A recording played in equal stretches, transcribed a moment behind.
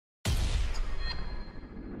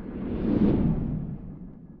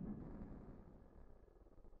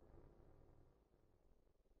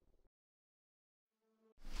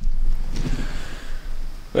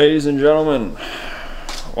Ladies and gentlemen,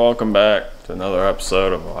 welcome back to another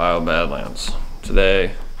episode of Ohio Badlands.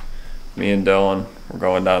 Today, me and Dylan, we're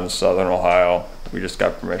going down to southern Ohio. We just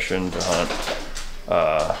got permission to hunt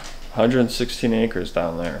 116 acres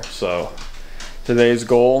down there. So today's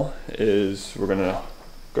goal is we're gonna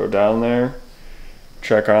go down there,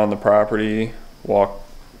 check on the property, walk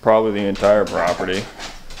probably the entire property,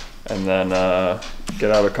 and then get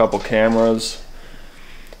out a couple cameras.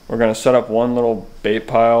 We're gonna set up one little bait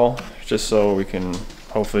pile just so we can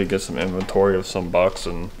hopefully get some inventory of some bucks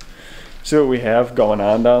and see what we have going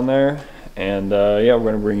on down there. And yeah,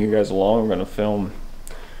 we're gonna bring you guys along. We're gonna film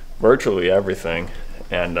virtually everything.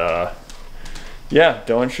 And yeah,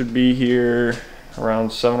 Dylan should be here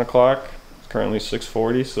around 7 o'clock. It's currently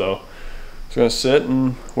 6:40, so I'm just gonna sit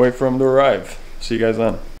and wait for him to arrive. See you guys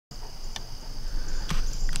then.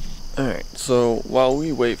 Alright, so while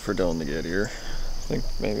we wait for Dylan to get here, I think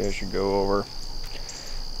maybe I should go over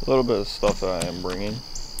a little bit of stuff that I am bringing.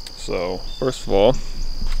 So first of all,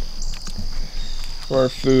 for our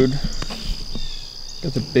food,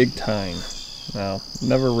 got the big tine. Now,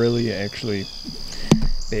 never really actually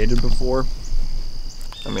baited before.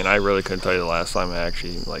 I mean, I really couldn't tell you the last time I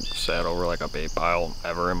actually like sat over like a bait pile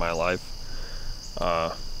ever in my life.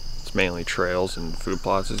 It's mainly trails and food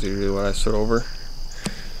plots is usually what I sit over.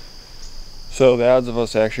 So the odds of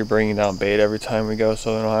us actually bringing down bait every time we go to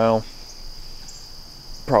Southern Ohio,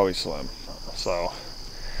 probably slim. So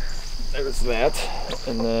there's that.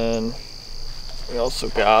 And then we also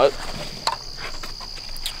got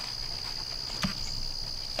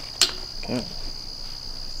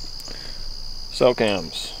cell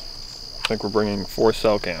cams. I think we're bringing 4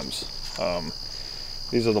 cell cams.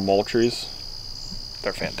 These are the Moultries.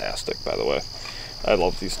 They're fantastic, by the way. I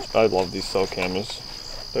love these cell cameras.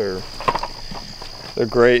 They're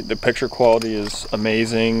great. The picture quality is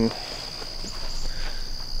amazing.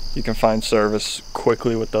 You can find service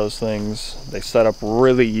quickly with those things. They set up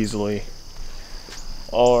really easily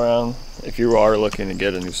all around. If you are looking to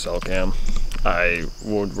get a new cell cam, I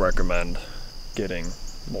would recommend getting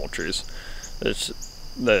Moultries.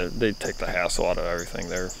 They take the hassle out of everything.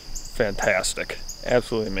 They're fantastic.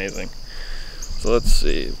 Absolutely amazing. So let's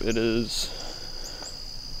see. It is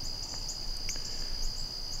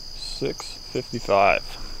 6:55.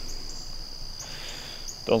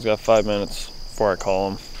 Dylan's got 5 minutes before I call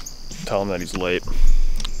him, tell him that he's late.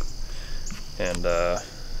 And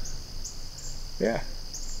yeah,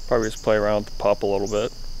 probably just play around with the pup a little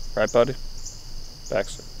bit. Right, buddy?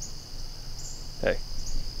 Baxter. Hey.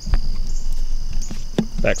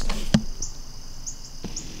 Baxter.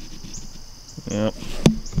 Yep.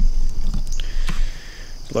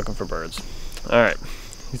 He's looking for birds. Alright.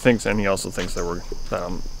 He also thinks that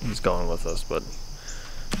he's going with us, but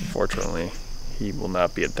unfortunately he will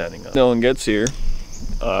not be attending us. Dylan gets here,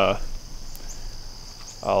 I'll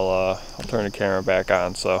turn the camera back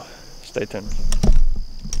on, so stay tuned.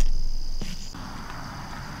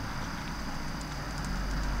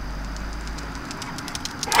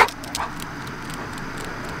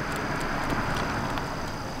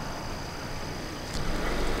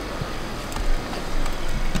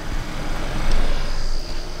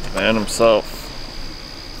 Man himself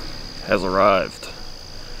has arrived.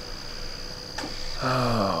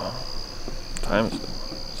 Oh, time is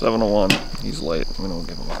 7:01. He's late. I'm gonna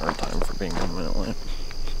give him a hard time for being 1 minute late.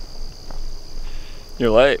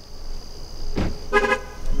 You're late. A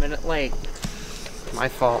minute late. My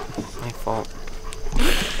fault. My fault.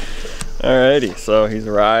 Alrighty, so he's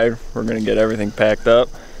arrived. We're gonna get everything packed up,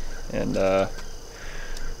 and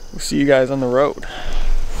we'll see you guys on the road.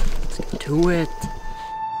 Let's get to it.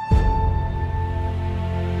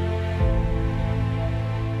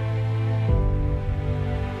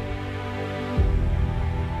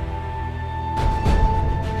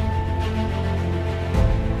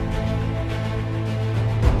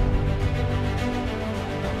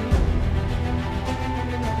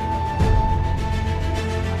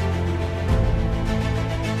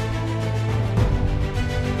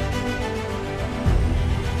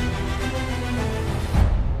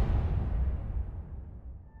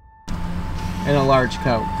 And a large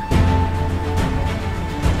Coke.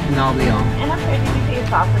 And I'll be on. And I'm sorry, did you say a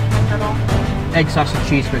sausage McGriddle? Egg, sausage,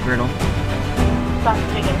 cheese McGriddle.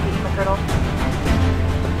 Sausage, egg, and cheese McGriddle.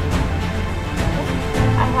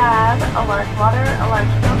 I have a large water, a large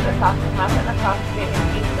Coke, a sausage muffin, a sausage, egg, and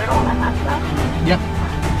cheese McGriddle, and that's that. Yep.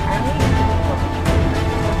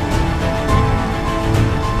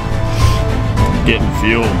 Getting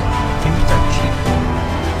fueled. Things are cheap.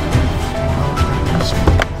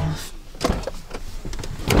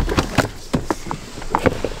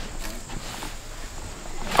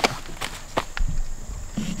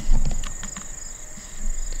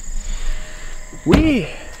 We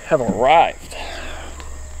have arrived.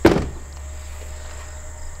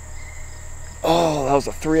 Oh, that was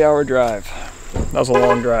a 3-hour drive. That was a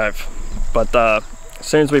long drive. But as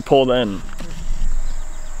soon as we pulled in,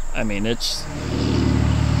 I mean, it's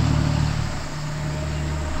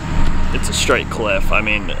a straight cliff. I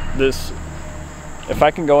mean, this, if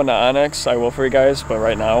I can go into Onyx, I will for you guys, but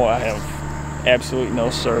right now I have absolutely no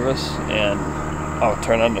service, and I'll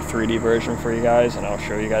turn on the 3D version for you guys and I'll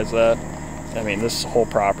show you guys that. I mean, this whole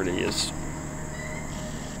property is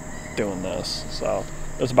doing this. So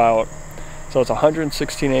it's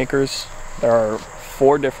 116 acres. There are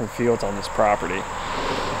 4 different fields on this property.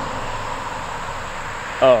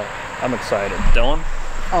 Oh, I'm excited. Dylan?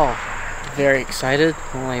 Oh, very excited.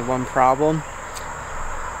 Only one problem.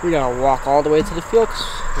 We gotta walk all the way to the field.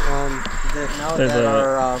 Now that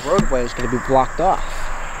our roadway is gonna be blocked off.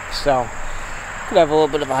 So, could have a little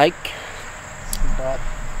bit of a hike. But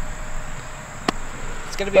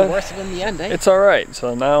it's gonna be worth it in the end, eh? It's alright.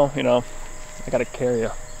 So now, you know, I gotta carry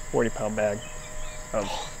a 40-pound bag up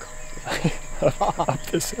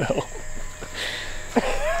this hill.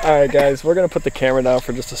 Alright guys, we're gonna put the camera down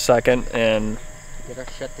for just a second and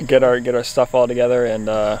get our stuff all together, and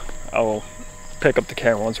I'll pick up the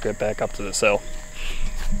camera once we get back up to this hill.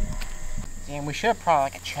 And we should have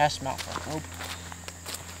probably like a chest mount for a rope.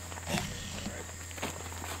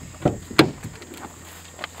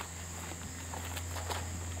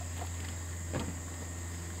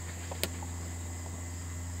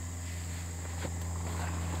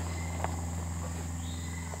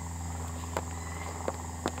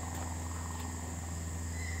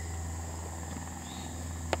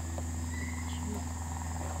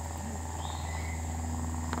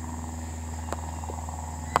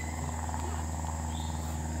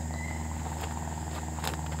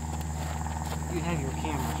 You have your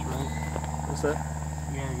cameras, right? What's that?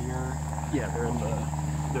 Yeah, they're in the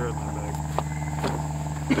bag.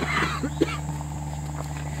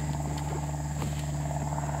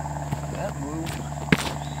 That move.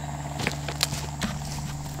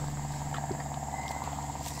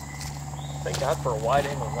 Thank God for a wide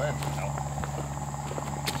angle lens now.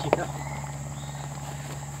 Yeah.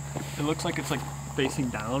 It looks like it's like facing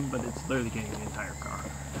down, but it's literally getting the entire car.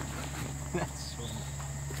 That's sweet.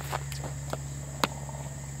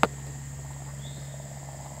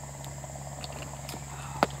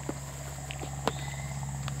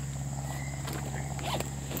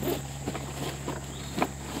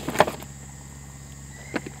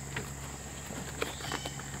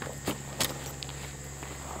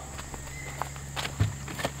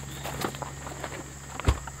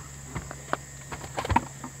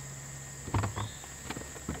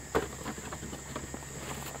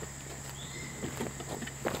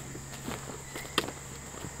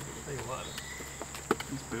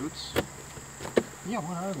 These boots? Yeah,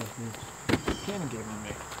 what are those boots? Cannon gave them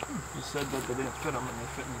to me. He said that they didn't fit them and they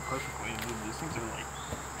fit me perfectly. And these things are like,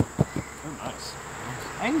 they're nice.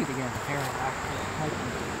 I need to get a pair of actual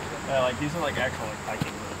hiking boots. Yeah, like these are like actual like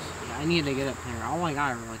hiking boots. Yeah, I need to get a pair. All I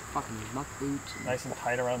got are like fucking muck boots. Nice and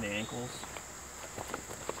tight around the ankles.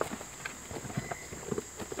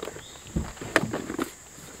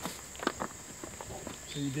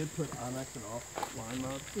 So you did put Onyx and offline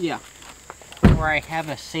mode? Yeah. Where I have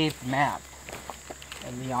a saved map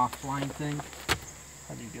and the offline thing.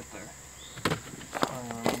 How do you get there? I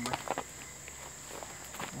don't remember.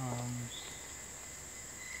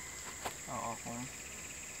 Offline.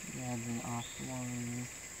 Yeah, the offline.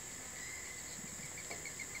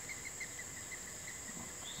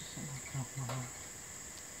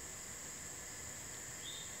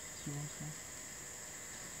 See what I'm saying?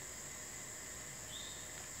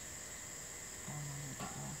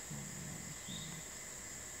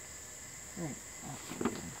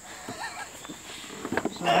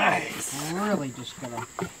 So nice. We're really just gonna.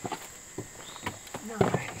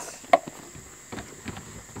 Nice.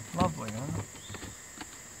 Lovely, huh?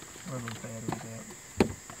 Where are those batteries at?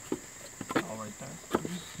 Oh, right there.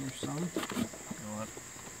 There's some. You know what?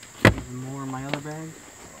 There's more in my other bag.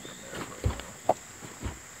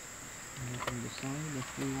 And we can decide if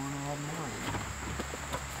we want to add more.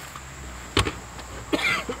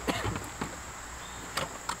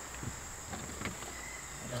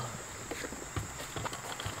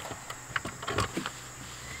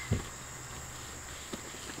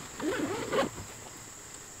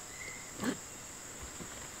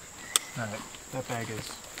 Alright, that bag is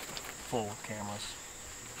full of cameras.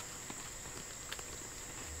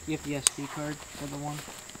 You have the SD card for the one?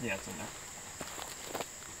 Yeah, it's in there.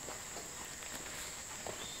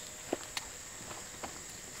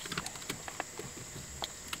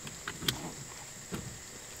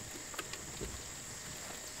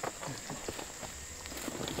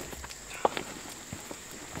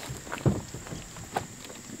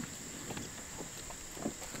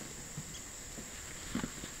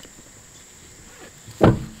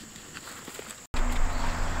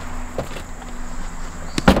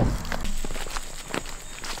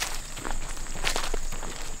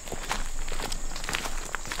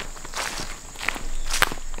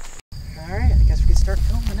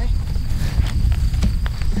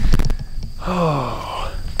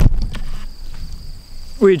 Oh,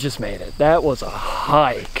 we just made it. That was a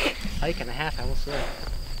hike. Hike and a half, I will say.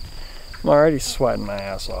 I'm already sweating my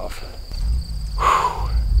ass off. Whew.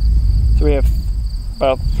 So we have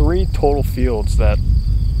about 3 total fields that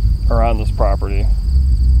are on this property,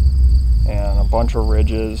 and a bunch of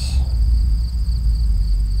ridges.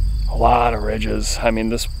 A lot of ridges. I mean,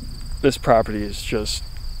 this property is just,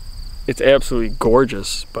 it's absolutely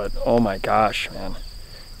gorgeous, but oh my gosh, man,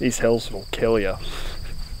 these hills will kill you.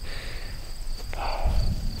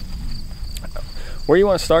 Where do you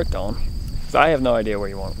want to start, Dylan? Because I have no idea where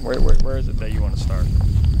you want. Where is it that you want to start?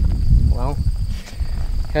 Well,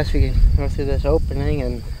 I guess we can go through this opening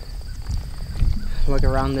and look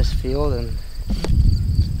around this field and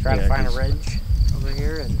try to find a ridge over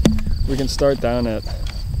here. And we can start down at,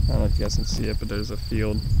 I don't know if you guys can see it, but there's a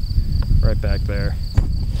field right back there.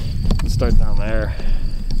 Let's start down there.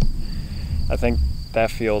 I think that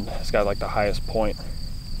field has got like the highest point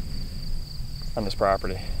on this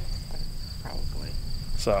property. probably.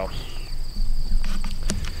 So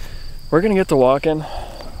we're gonna get to walking.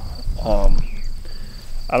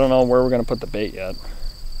 I don't know where we're gonna put the bait yet.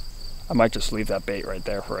 I might just leave that bait right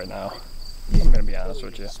there for right now. I'm gonna be honest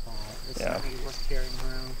with you. Yeah.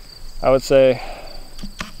 I would say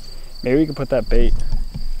maybe we can put that bait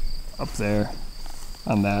up there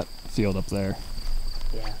on that field up there.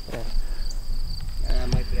 Yeah.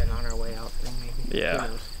 That might be on our way out there, maybe. Yeah.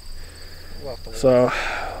 We'll have to So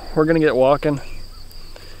we're gonna get walking.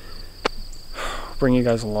 Bring you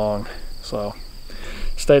guys along. So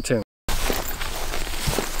stay tuned.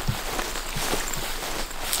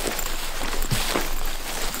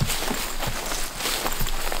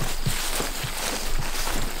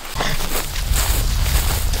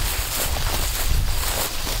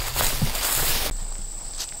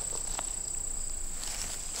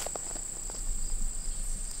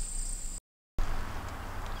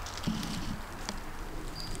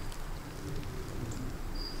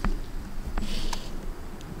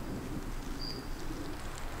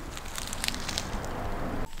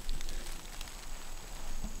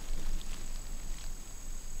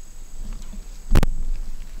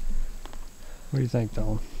 What do you think,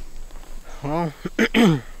 Dylan? Well,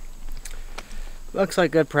 looks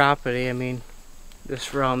like good property. I mean, just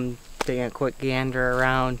from taking a quick gander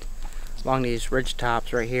around along these ridge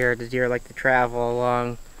tops right here, the deer like to travel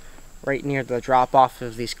along right near the drop off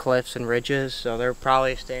of these cliffs and ridges, so they're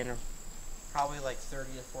probably staying like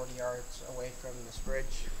 30 to 40 yards away from this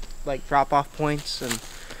ridge, like drop off points, and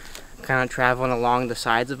kind of traveling along the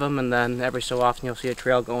sides of them, and then every so often you'll see a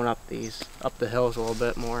trail going up the hills a little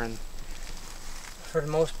bit more. And for the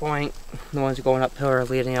most part, the ones going uphill are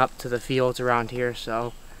leading up to the fields around here,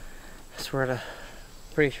 so that's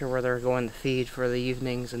pretty sure where they're going to feed for the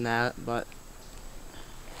evenings and that. But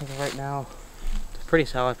as of right now, it's a pretty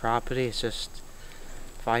solid property. It's just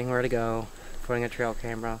finding where to go, putting a trail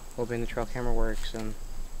camera, hoping the trail camera works, and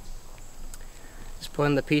just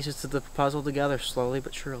putting the pieces of the puzzle together slowly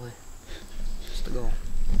but surely. That's the goal.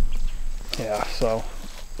 Yeah, so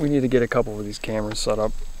we need to get a couple of these cameras set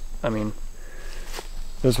up. I mean,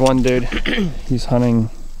 there's one dude, he's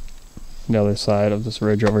hunting the other side of this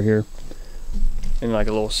ridge over here, and like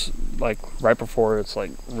a little, like right before it's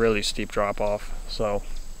like really steep drop off. So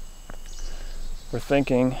we're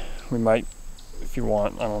thinking we might, if you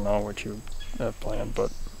want, I don't know what you have planned,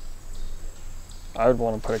 but I would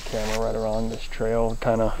want to put a camera right along this trail,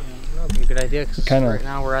 kind of. Yeah, that would be a good idea, because right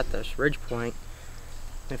now we're at this ridge point.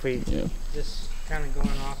 If we just kind of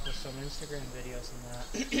going off with some Instagram videos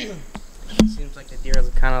and that. It seems like the deer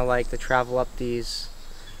kind of like to travel up the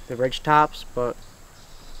ridge tops, but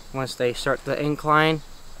once they start the incline,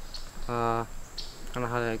 I don't know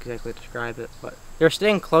how to exactly describe it, but they're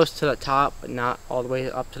staying close to the top, but not all the way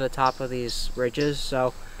up to the top of these ridges.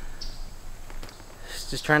 So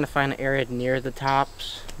just trying to find an area near the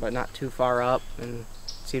tops, but not too far up, and it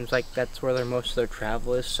seems like that's where most of their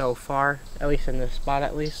travel is so far, at least in this spot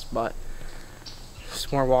at least. But it's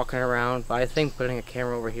more walking around, but I think putting a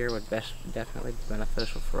camera over here would definitely be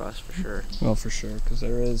beneficial for us, for sure. Well, for sure, because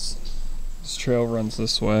this trail runs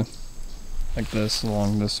this way, like this,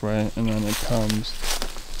 along this way, and then it comes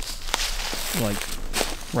like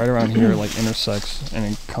right around here, like intersects, and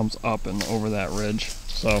it comes up and over that ridge.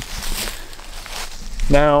 So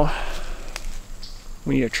now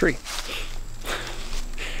we need a tree.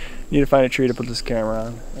 Need to find a tree to put this camera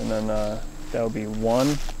on, and then that would be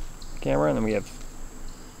one camera, and then we have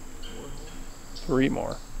 3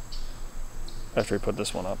 more after we put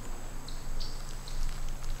this one up.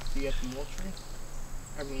 Do you have the mulch tree?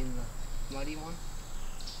 I mean the muddy one?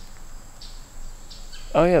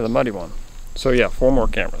 Oh yeah, the muddy one. So yeah, 4 more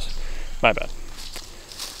cameras. My bad.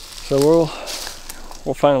 So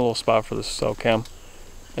we'll find a little spot for this cell cam,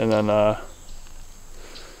 and then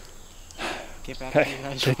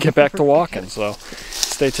get back to walking. So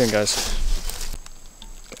stay tuned, guys.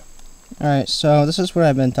 Alright, so this is what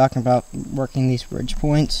I've been talking about, working these ridge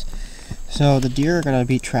points. So the deer are going to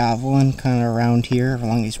be traveling kind of around here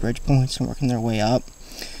along these ridge points and working their way up.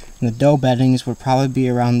 And the doe beddings would probably be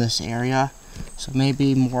around this area. So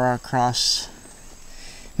maybe more across,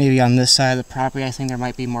 maybe on this side of the property. I think there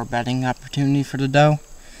might be more bedding opportunity for the doe.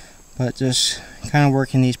 But just kind of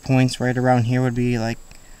working these points right around here would be like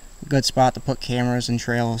a good spot to put cameras and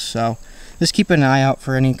trails. So just keep an eye out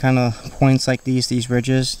for any kind of points like these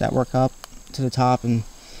ridges that work up to the top, and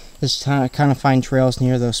just kind of find trails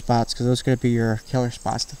near those spots, because those are going to be your killer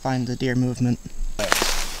spots to find the deer movement.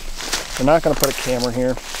 We're not going to put a camera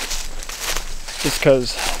here just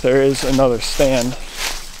because there is another stand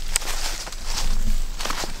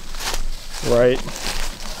right,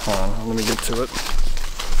 hold on, let me get to it.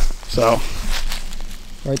 So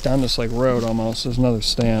right down this like road almost, there's another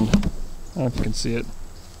stand. I don't know if you can see it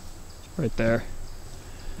right there.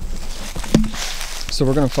 So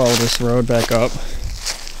we're going to follow this road back up,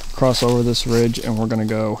 cross over this ridge, and we're going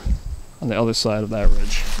to go on the other side of that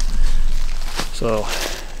ridge. So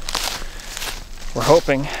we're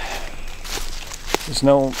hoping there's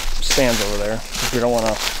no stands over there, because we don't want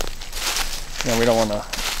to,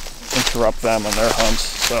 interrupt them on their hunts.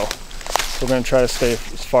 So we're going to try to stay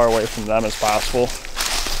as far away from them as possible.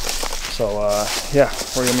 So yeah,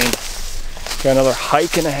 we're going to mean got another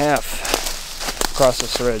hike and a half across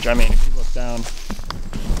this ridge. I mean, if you look down,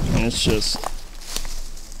 I mean, it's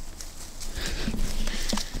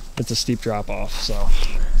a steep drop off. So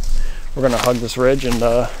we're going to hug this ridge and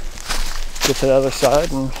get to the other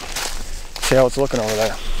side and see how it's looking over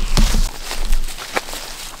there.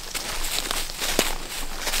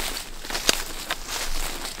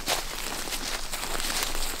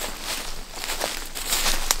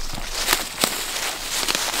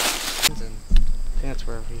 That's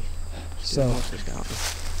where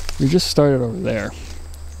we just started over there,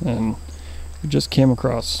 and we just came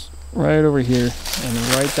across right over here, and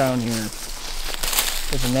right down here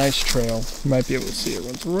there's a nice trail. You might be able to see it. It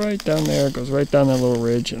runs right down there, it goes right down that little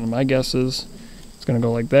ridge, and my guess is it's going to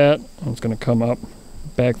go like that, and it's going to come up,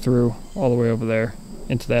 back through, all the way over there,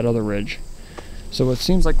 into that other ridge. So what it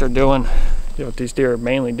seems like they're doing, what these deer are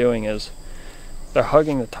mainly doing is they're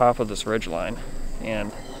hugging the top of this ridge line,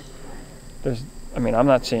 and I'm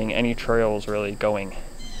not seeing any trails really going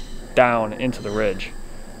down into the ridge.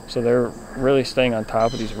 So they're really staying on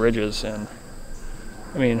top of these ridges, and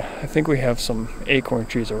I think we have some acorn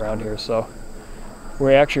trees around here, so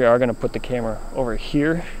we actually are going to put the camera over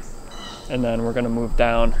here, and then we're going to move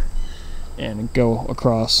down and go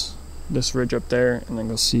across this ridge up there, and then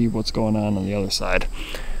go see what's going on the other side.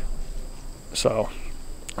 So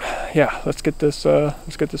yeah, let's get this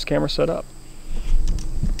camera set up.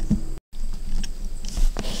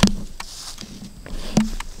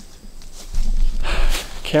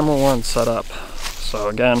 Camera 1 set up. So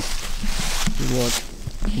again, if you look,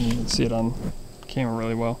 you can see it on camera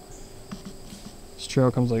really well. This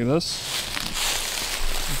trail comes like this,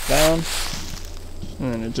 down,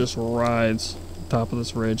 and then it just rides the top of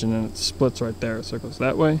this ridge, and then it splits right there. So it goes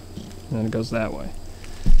that way, and then it goes that way.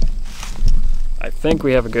 I think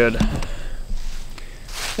we got a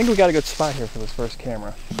good spot here for this first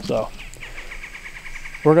camera. So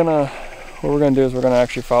what we're gonna do is we're gonna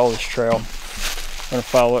actually follow this trail. I'm gonna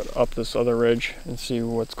follow it up this other ridge and see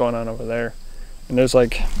what's going on over there. And there's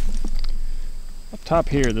like, up top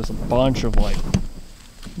here, there's a bunch of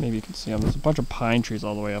maybe you can see them, there's a bunch of pine trees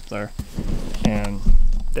all the way up there. And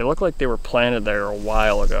they look like they were planted there a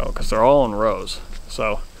while ago, because they're all in rows.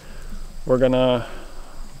 So we're gonna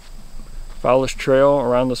follow this trail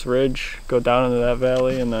around this ridge, go down into that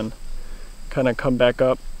valley, and then kind of come back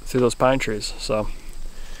up through those pine trees. So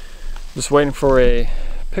just waiting for a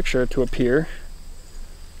picture to appear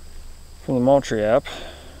from the Moultrie app.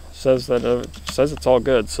 Says it's all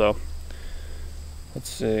good, so let's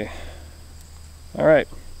see. All right,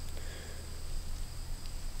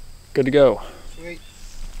 good to go. Sweet.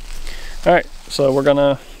 All right, so we're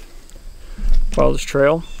gonna follow this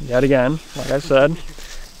trail yet again, like I said,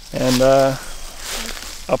 and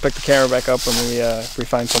I'll pick the camera back up when we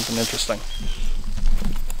find something interesting.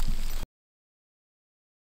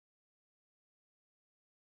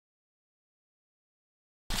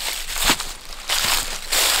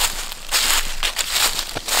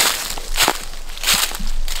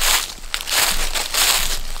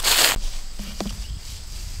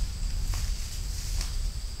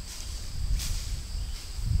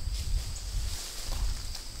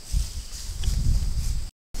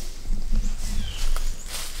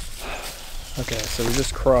 Okay, so we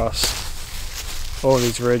just crossed all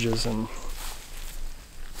these ridges, and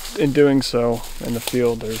in doing so in the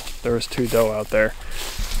field there was 2 doe out there.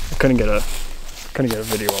 I couldn't get a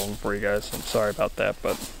video of them for you guys. I'm sorry about that,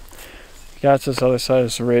 but got to this other side of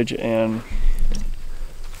this ridge, and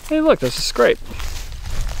hey, look, there's a scrape.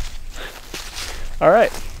 All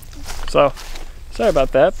right, so sorry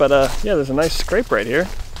about that, but yeah, there's a nice scrape right here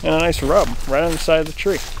and a nice rub right on the side of the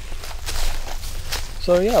tree.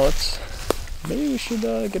 So yeah, maybe we should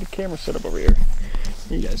get a camera set up over here.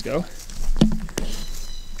 Here you guys go.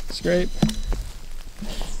 Scrape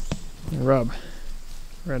and rub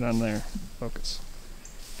right on there. Focus.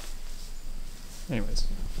 Anyways,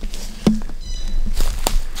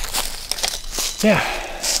 yeah,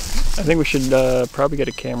 I think we should probably get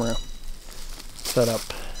a camera set up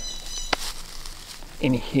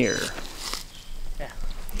in here. Yeah.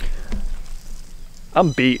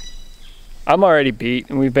 I'm beat. I'm already beat,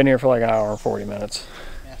 and we've been here for like an hour and 40 minutes.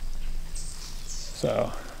 Yeah.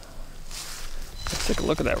 So let's take a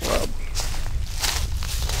look at that rub.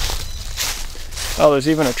 Oh, there's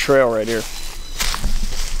even a trail right here.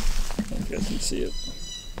 You guys can see it.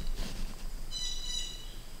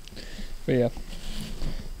 But yeah,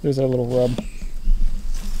 there's that little rub.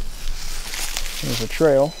 There's a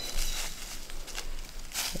trail.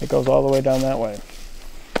 It goes all the way down that way.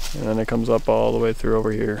 And then it comes up all the way through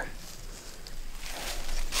over here.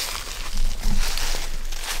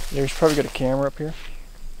 There's probably got a camera up here.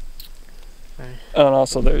 Okay. And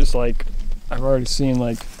also there's like, I've already seen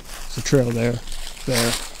like, there's a trail there,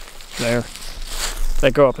 there.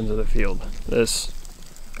 That go up into the field. This,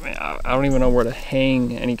 I mean, I don't even know where to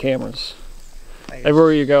hang any cameras.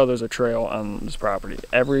 Everywhere you go, there's a trail on this property.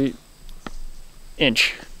 Every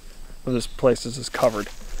inch of this place is just covered.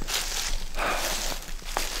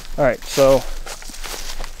 All right, so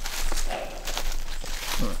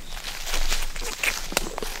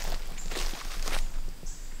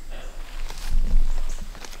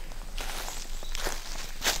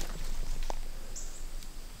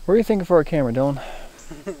what are you thinking for a camera, Dylan?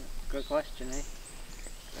 Good question, eh?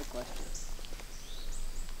 Good question.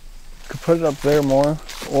 Could put it up there more,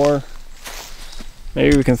 or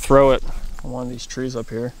maybe we can throw it on one of these trees up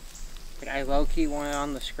here. But I low-key want it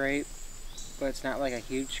on the scrape, but it's not like a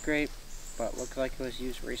huge scrape, but looked like it was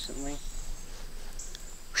used recently.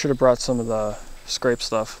 Should have brought some of the scrape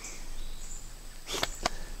stuff.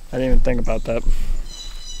 I didn't even think about that.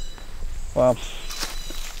 Well,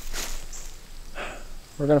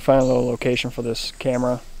 we're gonna find a little location for this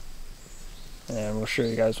camera, and we'll show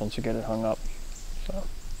you guys once we get it hung up. So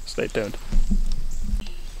stay tuned.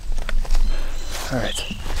 All right.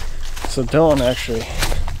 So Dylan actually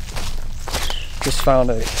just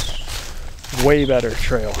found a way better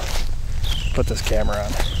trail to put this camera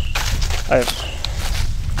on.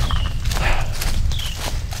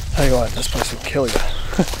 Tell you what, this place will kill you.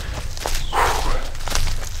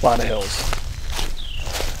 A lot of hills.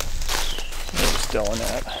 Where's Dylan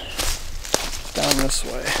at? Down this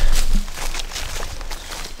way.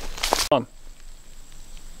 Come on.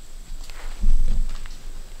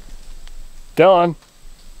 Dylan.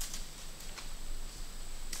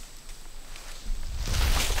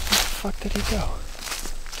 Where the fuck did he go?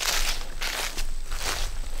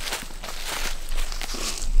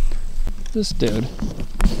 This dude.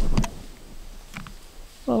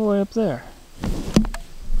 All the way up there.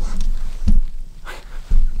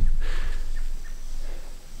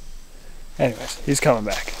 Anyways, he's coming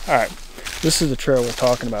back. Alright, this is the trail we're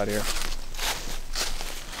talking about here.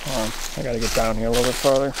 Hold on, I gotta get down here a little bit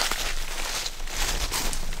farther.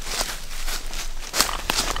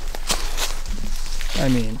 I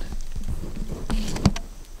mean,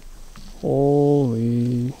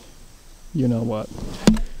 holy, you know what?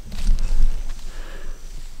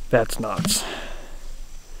 That's nuts.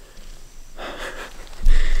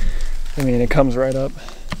 I mean, it comes right up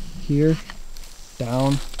here,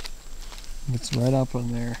 down, it's right up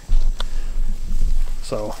on there.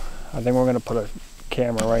 So I think we're gonna put a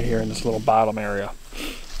camera right here in this little bottom area.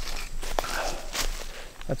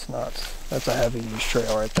 That's nuts. That's a heavy use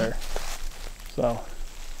trail right there. So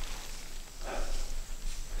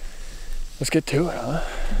let's get to it, huh?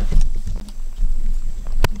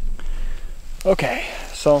 Okay,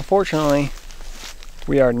 so unfortunately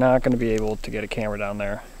we are not going to be able to get a camera down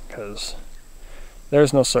there because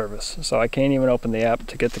there's no service. So I can't even open the app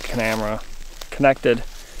to get the camera connected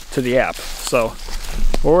to the app. So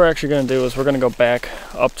what we're actually going to do is we're going to go back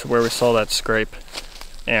up to where we saw that scrape,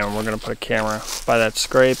 and we're going to put a camera by that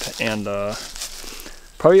scrape and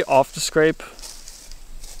probably off the scrape,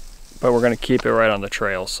 but we're going to keep it right on the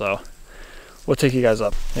trail. So we'll take you guys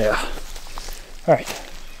up. Yeah. All right.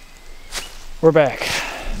 We're back.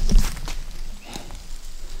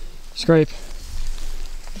 Scrape.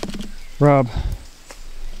 Rub.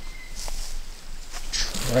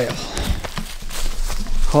 Trail.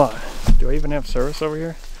 Hold on. Do I even have service over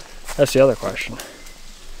here? That's the other question.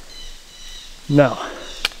 No.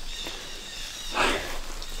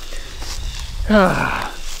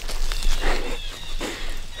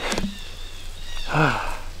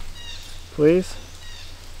 Please?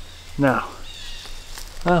 No.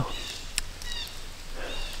 Oh.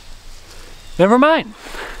 Never mind.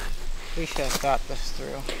 We should have thought this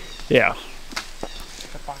through. Yeah.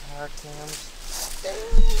 Should buy our cams.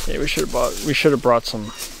 Yeah, we should have brought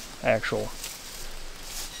some actual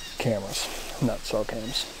cameras, not cell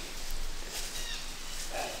cams.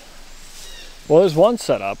 Well, there's one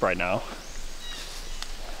set up right now.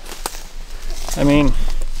 I mean,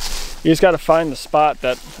 you just got to find the spot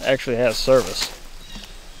that actually has service.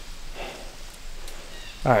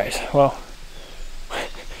 All right, well,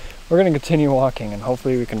 we're gonna continue walking and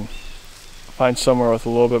hopefully we can find somewhere with a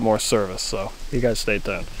little bit more service, so you guys stay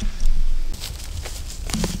tuned.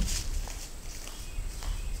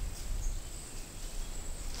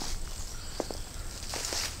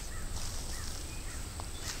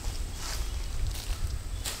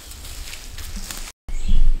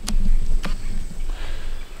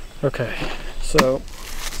 Okay, so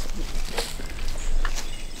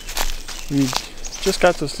we just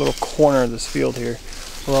got this little corner of this field here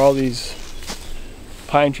where all these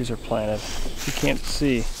pine trees are planted. You can't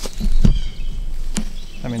see.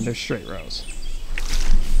 I mean, they're straight rows.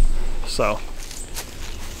 So the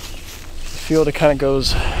field, it kind of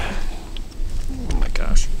goes, oh my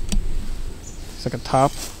gosh, it's like a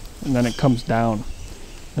top and then it comes down.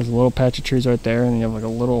 There's a little patch of trees right there and you have like a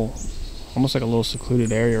little, almost like a little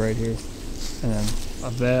secluded area right here, and then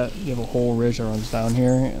of that you have a whole ridge that runs down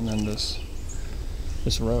here and then this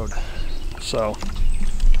road. So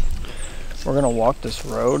we're gonna walk this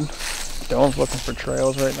road. Dylan's looking for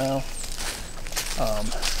trails right now.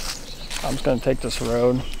 I'm just gonna take this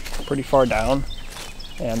road pretty far down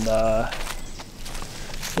and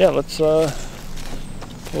yeah, let's we'll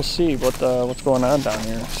see what's going on down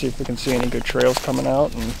here, see if we can see any good trails coming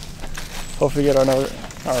out and hopefully get our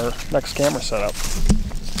next camera set up.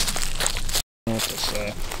 What to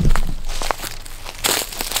say.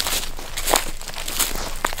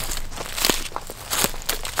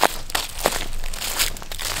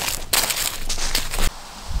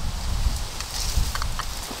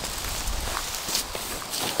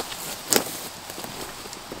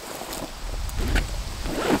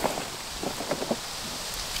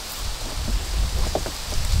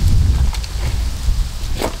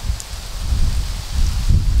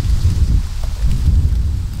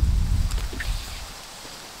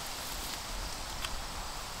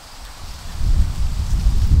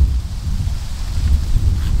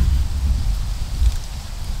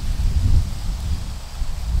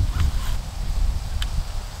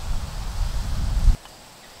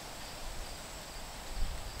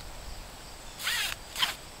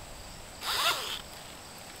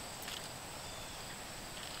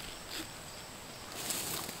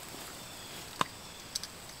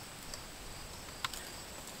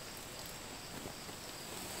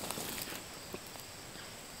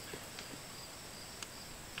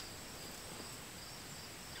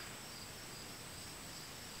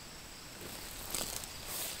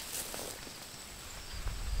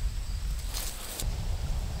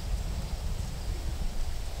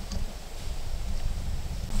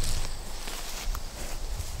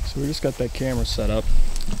 So we just got that camera set up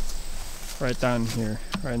right down here,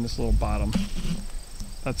 right in this little bottom.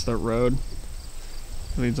 That's the road.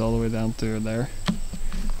 It leads all the way down through there.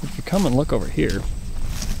 If you come and look over here,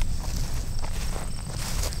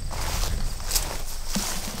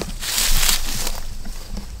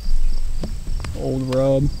 old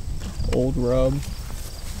rub. And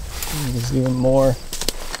there's even more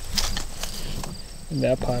in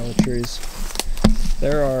that pile of trees.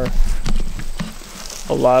 There are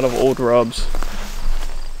a lot of old rubs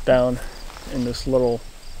down in this little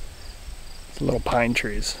pine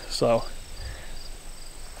trees. So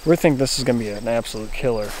we think this is gonna be an absolute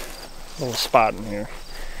killer little spot in here.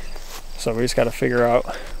 So we just got to figure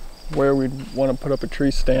out where we'd want to put up a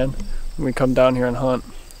tree stand when we come down here and hunt.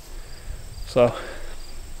 So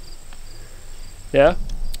yeah,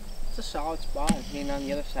 It's a solid spot. I mean, on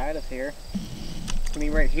the other side of here, I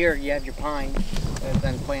mean, right here you have your pine that has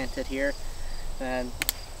been planted here, and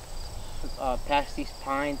past these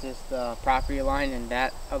pines is the property line, and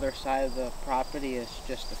that other side of the property is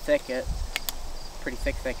just a thicket, pretty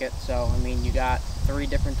thick thicket. So I mean, you got 3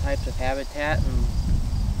 different types of habitat, and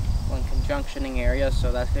and conjunctioning area,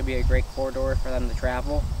 so that's going to be a great corridor for them to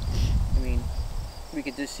travel. I mean, we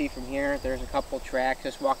could just see from here, there's a couple tracks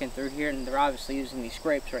just walking through here, and they're obviously using these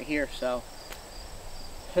scrapes right here, so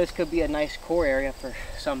this could be a nice core area for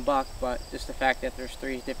some buck, but just the fact that there's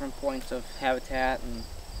 3 different points of habitat, and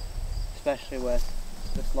especially with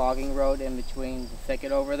this logging road in between the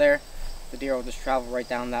thicket over there, the deer will just travel right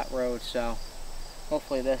down that road, so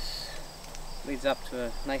hopefully this leads up to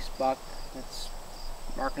a nice buck that's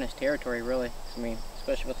marking his territory, really. I mean,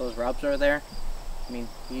 especially with those rubs over there. I mean,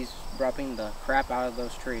 he's rubbing the crap out of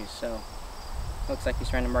those trees, so looks like he's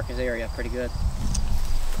trying to mark his area pretty good.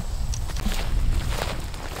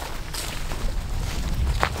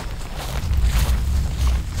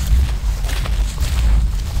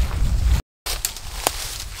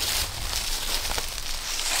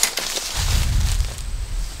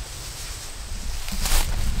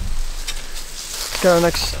 Got our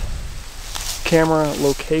next camera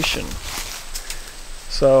location.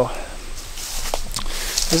 So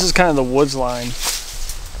this is kind of the woods line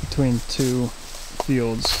between 2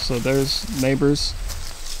 fields. So there's neighbors,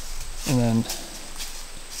 and then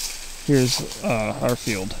here's our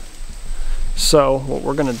field. So what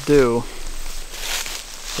we're gonna do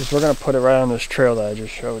is we're gonna put it right on this trail that I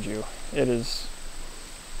just showed you. It is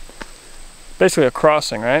basically a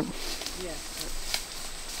crossing, right?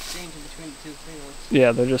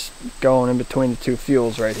 Yeah, they're just going in between the 2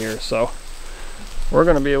 fields right here, so we're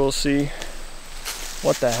gonna be able to see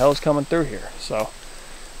what the hell's coming through here. So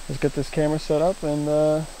let's get this camera set up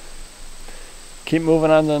and keep moving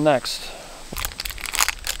on to the next.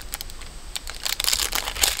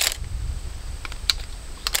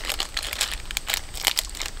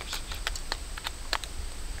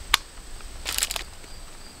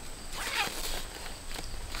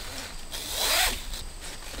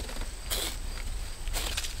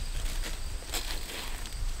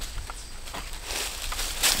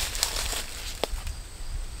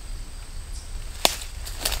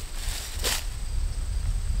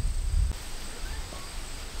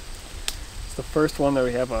 It's the first one that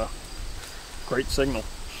we have a great signal.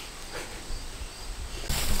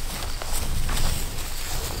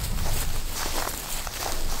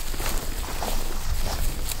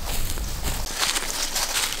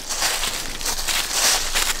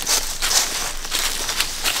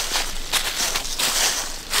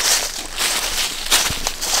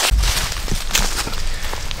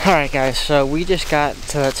 Alright guys, so we just got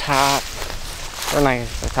to the top, or not at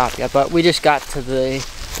the top yet, but we just got to the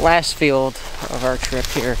last field of our trip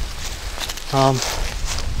here.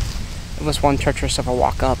 It was one treacherous of a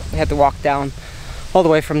walk up. We had to walk down all the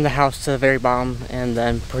way from the house to the very bottom, and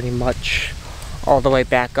then pretty much all the way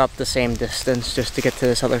back up the same distance just to get to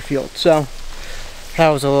this other field. So that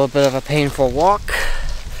was a little bit of a painful walk,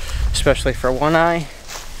 especially for One Eye.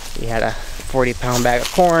 He had a 40-pound bag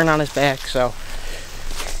of corn on his back, so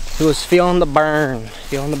he was feeling the burn,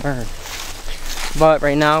 But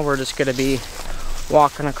right now we're just gonna be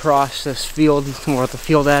walking across this field, more at the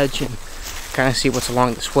field edge, and kind of see what's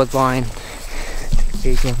along this wood line. Take a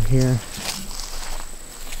peek over here.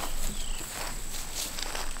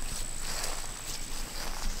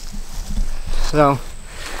 So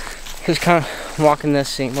just kind of walking this,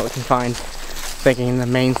 seeing what we can find. Thinking the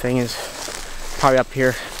main thing is probably up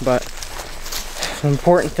here, but the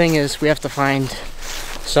important thing is we have to find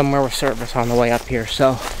somewhere with service on the way up here.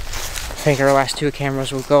 So I think our last 2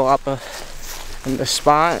 cameras will go up in this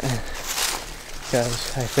spot,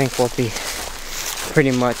 because I think we'll be pretty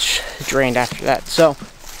much drained after that. So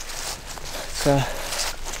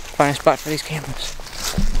let's find a spot for these cameras.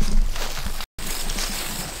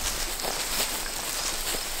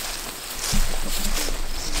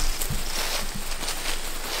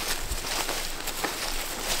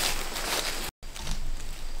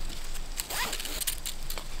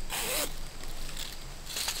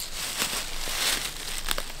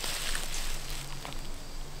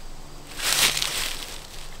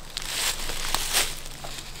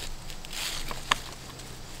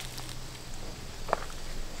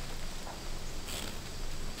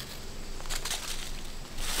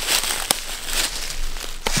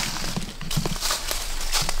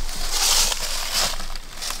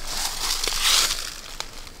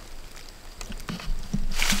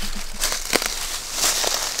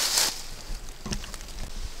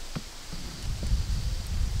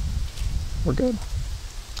 We're good.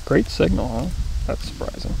 Great signal, huh? That's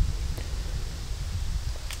surprising.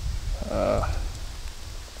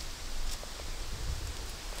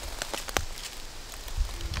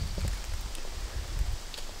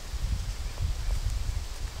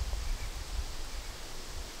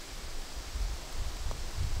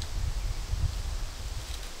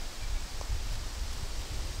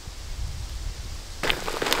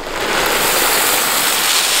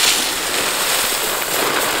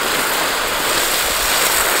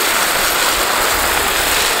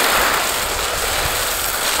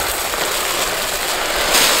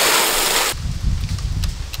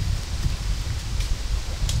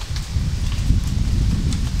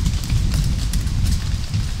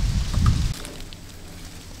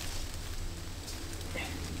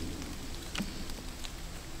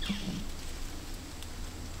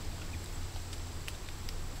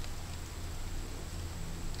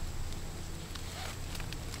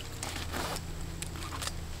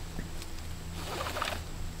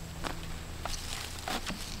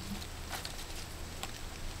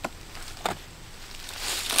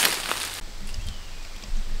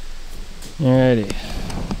 Alrighty,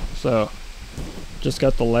 so just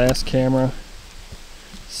got the last camera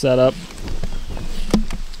set up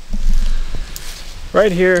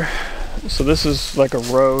right here. So this is like a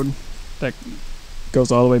road that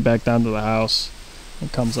goes all the way back down to the house.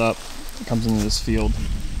 It comes up, it comes into this field,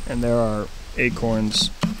 and there are acorns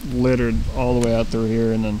littered all the way out through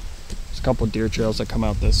here, and then there's a couple deer trails that come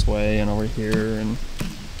out this way and over here, and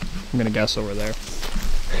I'm gonna guess over there.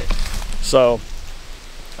 So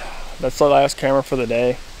that's the last camera for the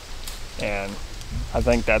day, and I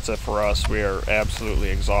think that's it for us. We are absolutely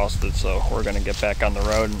exhausted, so we're gonna get back on the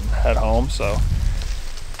road and head home. So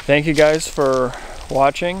thank you guys for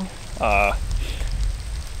watching. There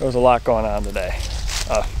was a lot going on today.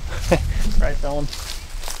 Right, Dylan?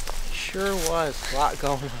 Sure was. A lot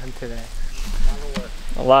going on today.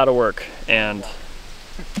 A lot of work and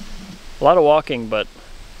a lot of walking, but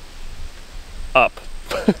up.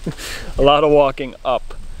 A lot of walking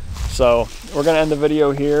up. So we're gonna end the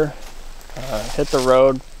video here, hit the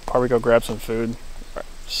road, probably go grab some food.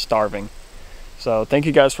 Starving. So thank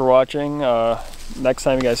you guys for watching. Next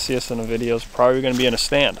time you guys see us in a video is probably gonna be in a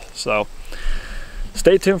stand. So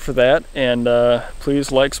stay tuned for that, and please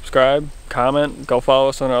like, subscribe, comment, go follow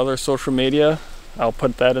us on our other social media. I'll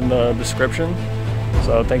put that in the description.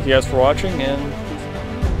 So thank you guys for watching, and